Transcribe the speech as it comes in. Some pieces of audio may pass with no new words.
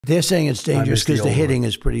They're saying it's dangerous because the hitting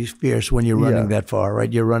is pretty fierce when you're running that far,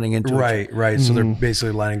 right? You're running into it. Right. So they're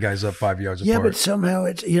basically lining guys up 5 yards apart. Yeah, but somehow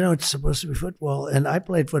it's, it's supposed to be football. And I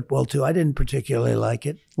played football too. I didn't particularly like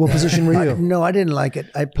it. What position were you? No, I didn't like it.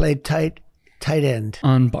 I played tight end.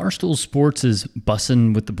 On Barstool Sports'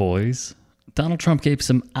 Bussin' with the Boys, Donald Trump gave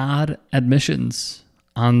some odd admissions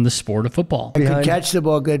on the sport of football. I could catch the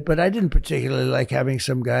ball good, but I didn't particularly like having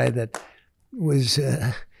some guy that was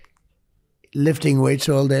lifting weights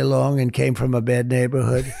all day long and came from a bad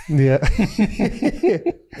neighborhood. Yeah.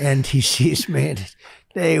 And he sees me and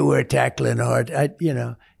they were tackling hard,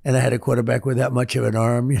 and I had a quarterback with that much of an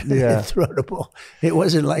arm, to throw the ball. It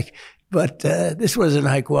wasn't like, but this wasn't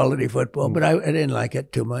high quality football, but I didn't like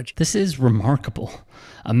it too much. This is remarkable.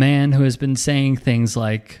 A man who has been saying things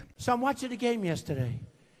like, so I'm watching a game yesterday.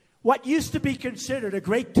 What used to be considered a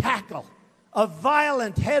great tackle, a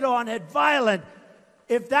violent, head-on-head violent,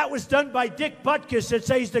 if that was done by Dick Butkus, it'd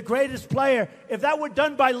say he's the greatest player. If that were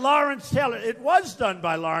done by Lawrence Taylor, it was done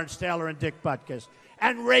by Lawrence Taylor and Dick Butkus.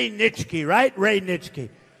 And Ray Nitschke, right? Ray Nitschke.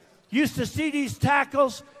 Used to see these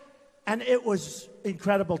tackles, and it was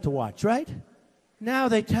incredible to watch, right? Now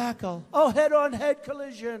they tackle. Oh, head-on-head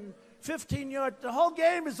collision, 15 yards. The whole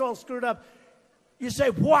game is all screwed up. You say,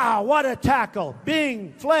 wow, what a tackle.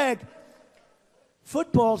 Bing, flag.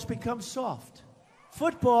 Football's become soft.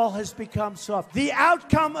 Football has become soft. The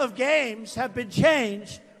outcome of games have been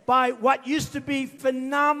changed by what used to be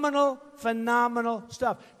phenomenal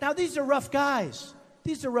stuff. Now, these are rough guys.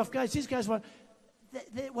 These guys want,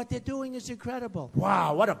 what they're doing is incredible.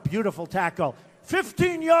 Wow, what a beautiful tackle.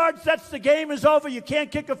 15 yards, the game is over. You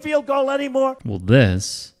can't kick a field goal anymore. Well,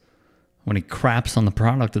 this, when he craps on the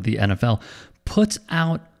product of the NFL, puts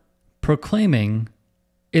out proclaiming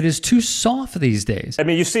it is too soft these days. I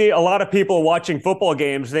mean, you see a lot of people watching football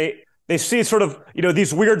games. They see sort of,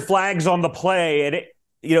 these weird flags on the play, and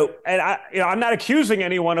I'm not accusing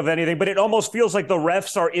anyone of anything, but it almost feels like the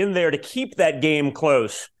refs are in there to keep that game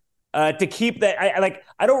close, to keep that.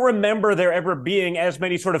 I don't remember there ever being as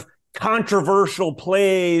many sort of controversial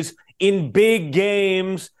plays in big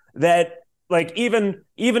games that even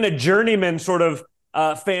a journeyman sort of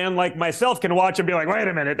fan like myself can watch and be like, wait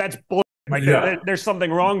a minute, that's bull. There's something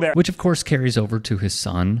wrong there. Which, of course, carries over to his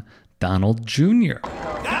son, Donald Jr.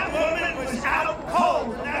 That woman was out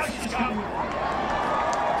cold. Now she's coming.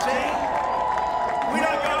 See? We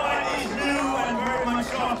don't go by these new and very much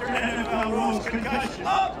softer NFL rules. Concussion.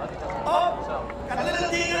 Up. Got a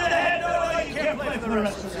little ding in the head. No, you can't play for the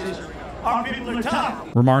rest of the season. Our people are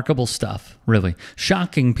tough. Remarkable stuff, really.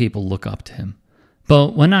 Shocking people look up to him.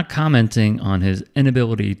 But when not commenting on his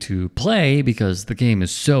inability to play because the game is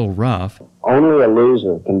so rough. Only a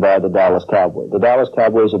loser can buy the Dallas Cowboys. The Dallas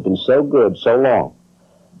Cowboys have been so good so long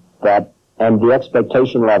and the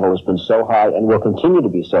expectation level has been so high and will continue to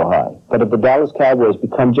be so high. But if the Dallas Cowboys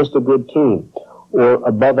become just a good team or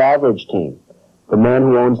above average team, the man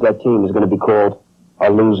who owns that team is going to be called a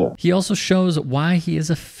loser. He also shows why he is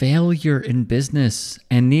a failure in business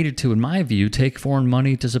and needed to, in my view, take foreign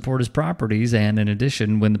money to support his properties and, in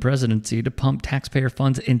addition, win the presidency to pump taxpayer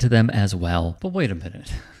funds into them as well. But wait a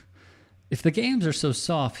minute. If the games are so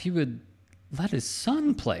soft, he would let his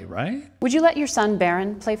son play, right? Would you let your son,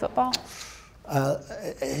 Barron, play football?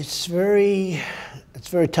 It's a very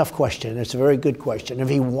tough question. It's a very good question. If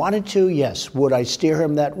he wanted to, yes. Would I steer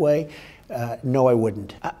him that way? No, I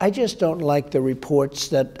wouldn't. I just don't like the reports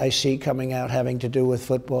that I see coming out having to do with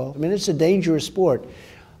football. I mean, it's a dangerous sport.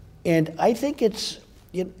 And I think it's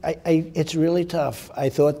really tough. I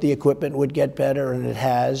thought the equipment would get better, and it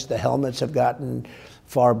has. The helmets have gotten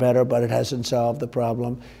far better, but it hasn't solved the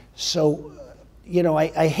problem. So,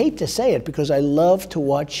 I hate to say it because I love to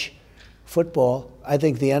watch football. I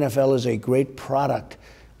think the NFL is a great product.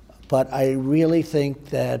 But I really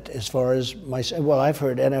think that as far as I've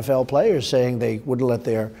heard NFL players saying they wouldn't let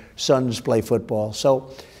their sons play football. So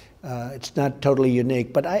it's not totally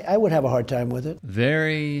unique, but I would have a hard time with it.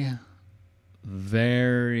 Very,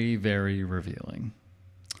 very, very revealing.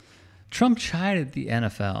 Trump chided the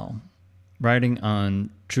NFL, writing on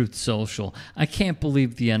Truth Social, "I can't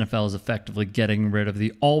believe the NFL is effectively getting rid of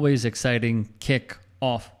the always exciting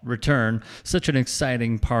kick-off return. Such an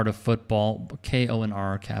exciting part of football." K-O and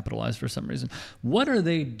R are capitalized for some reason. What are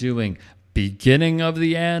they doing? Beginning of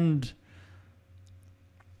the end?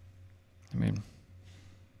 I mean,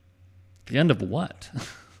 the end of what?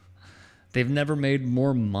 They've never made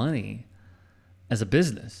more money as a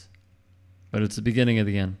business, but it's the beginning of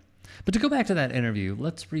the end. But to go back to that interview,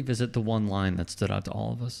 let's revisit the one line that stood out to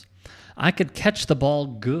all of us. "I could catch the ball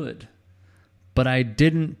good, but I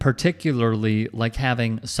didn't particularly like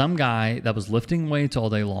having some guy that was lifting weights all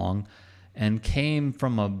day long and came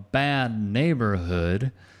from a bad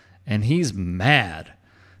neighborhood, and he's mad.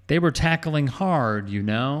 They were tackling hard, you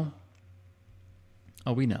know.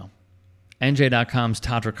 Oh, we know. NJ.com's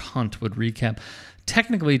Todrick Hunt would recap.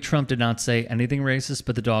 Technically, Trump did not say anything racist,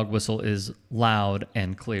 but the dog whistle is loud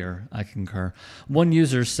and clear. I concur. One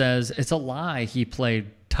user says it's a lie he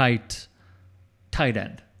played tight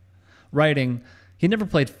end. Writing, he never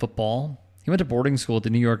played football. He went to boarding school at the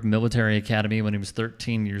New York Military Academy when he was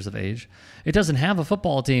 13 years of age. It doesn't have a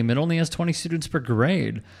football team. It only has 20 students per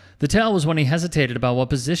grade. The tell was when he hesitated about what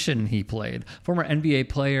position he played. Former NBA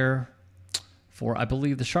player for, I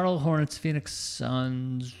believe, the Charlotte Hornets, Phoenix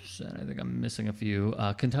Suns, and I think I'm missing a few,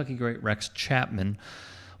 Kentucky great Rex Chapman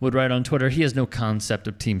would write on Twitter, he has no concept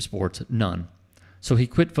of team sports, none. So he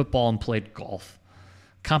quit football and played golf.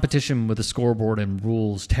 Competition with a scoreboard and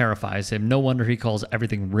rules terrifies him. No wonder he calls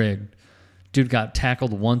everything rigged. Dude got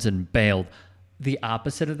tackled once and bailed. The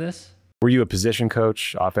opposite of this? Were you a position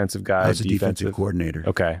coach, offensive guy, I was a defensive coordinator.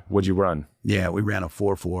 Okay. What'd you run? Yeah, we ran a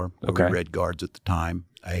 4-4. Okay. We read guards at the time.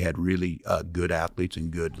 I had really good athletes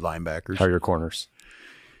and good linebackers. How are your corners?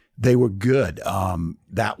 They were good.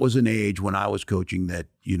 That was an age when I was coaching that,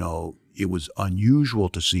 you know, it was unusual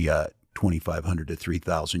to see a 2,500 to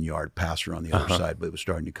 3,000 yard passer on the other side, but it was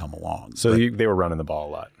starting to come along. So they were running the ball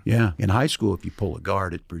a lot. Yeah. In high school, if you pull a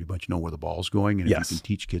guard, it pretty much know where the ball's going. And if you can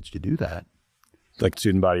teach kids to do that. Like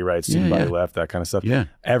student body right, student body left, that kind of stuff. Yeah.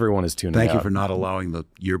 Everyone is tuning out. Thank you for not allowing the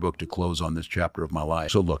yearbook to close on this chapter of my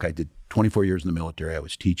life. So look, I did 24 years in the military. I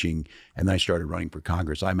was teaching, and then I started running for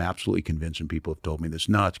Congress. I'm absolutely convinced, and people have told me this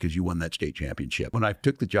nuts because you won that state championship. When I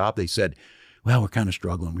took the job, they said, well, we're kind of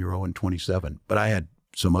struggling. We were 0-27. But I had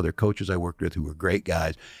some other coaches I worked with who were great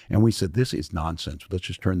guys. And we said, this is nonsense. Let's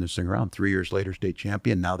just turn this thing around. 3 years later, state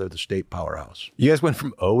champion. Now they're the state powerhouse. You guys went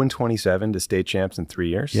from 0-27 to state champs in 3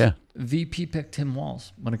 years? Yeah. VP picked Tim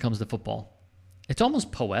Walz when it comes to football. It's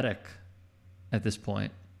almost poetic at this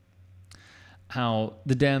point. How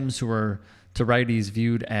the Dems, who are to righties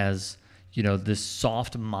viewed as, you know, this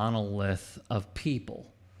soft monolith of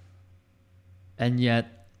people. And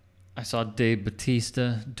yet, I saw Dave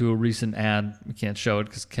Bautista do a recent ad. We can't show it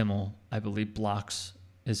because Kimmel, I believe, blocks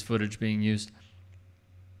his footage being used.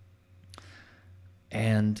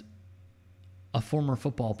 And a former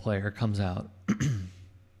football player comes out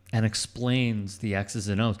and explains the X's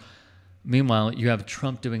and O's. Meanwhile, you have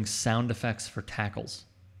Trump doing sound effects for tackles.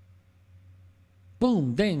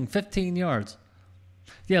 Boom, ding, 15 yards.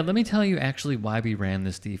 Yeah, let me tell you actually why we ran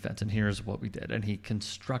this defense, and here's what we did. And he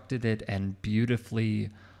constructed it and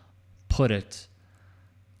beautifully put it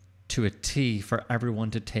to a T for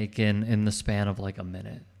everyone to take in the span of like a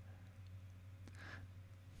minute.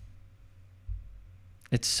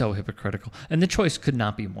 It's so hypocritical. And the choice could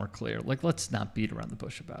not be more clear. Like, let's not beat around the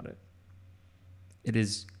bush about it. It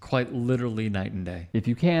is quite literally night and day. If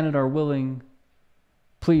you can and are willing,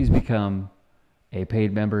 please become a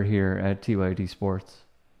paid member here at TYT Sports.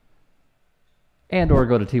 And or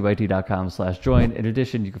go to tyt.com/join. In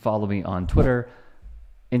addition, you can follow me on Twitter,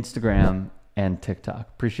 Instagram, and TikTok.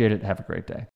 Appreciate it. Have a great day.